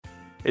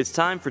It's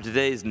time for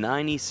today's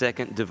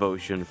 90-second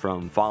devotion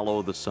from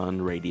Follow the Sun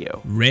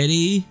Radio.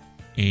 Ready,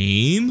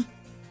 aim,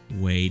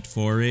 wait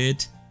for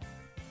it.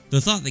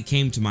 The thought that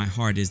came to my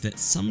heart is that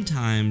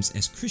sometimes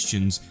as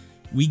Christians,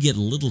 we get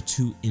a little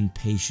too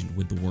impatient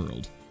with the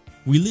world.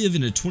 We live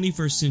in a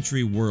 21st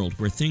century world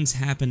where things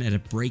happen at a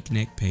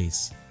breakneck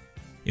pace.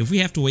 If we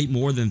have to wait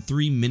more than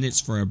 3 minutes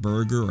for a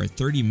burger or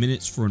 30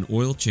 minutes for an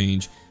oil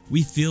change,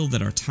 we feel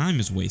that our time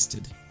is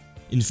wasted.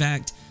 In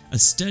fact, a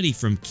study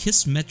from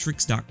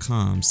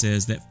Kissmetrics.com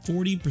says that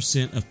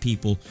 40% of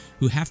people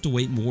who have to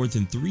wait more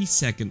than 3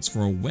 seconds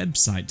for a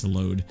website to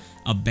load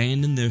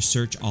abandon their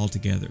search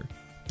altogether.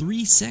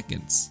 3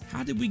 seconds?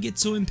 How did we get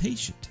so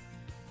impatient?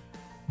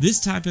 This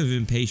type of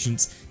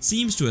impatience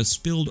seems to have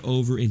spilled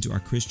over into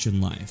our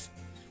Christian life.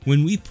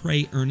 When we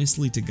pray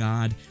earnestly to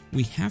God,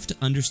 we have to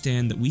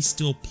understand that we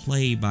still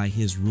play by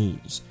His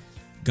rules.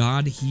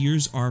 God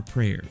hears our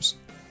prayers.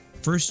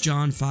 1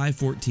 John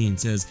 5:14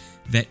 says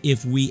that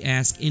if we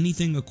ask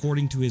anything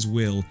according to His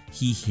will,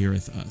 He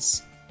heareth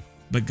us.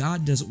 But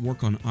God doesn't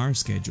work on our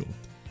schedule.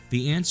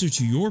 The answer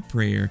to your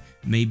prayer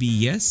may be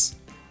yes,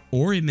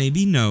 or it may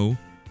be no.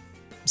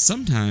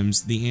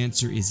 Sometimes the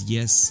answer is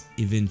yes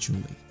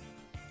eventually.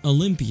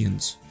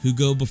 Olympians who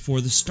go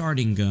before the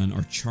starting gun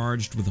are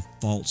charged with a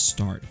false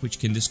start, which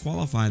can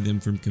disqualify them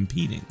from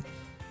competing.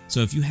 So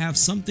if you have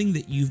something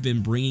that you've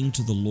been bringing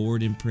to the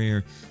Lord in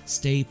prayer,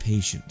 stay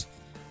patient.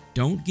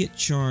 Don't get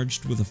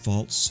charged with a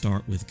false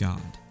start with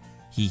God.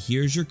 He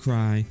hears your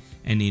cry,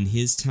 and in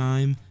His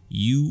time,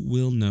 you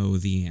will know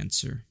the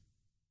answer.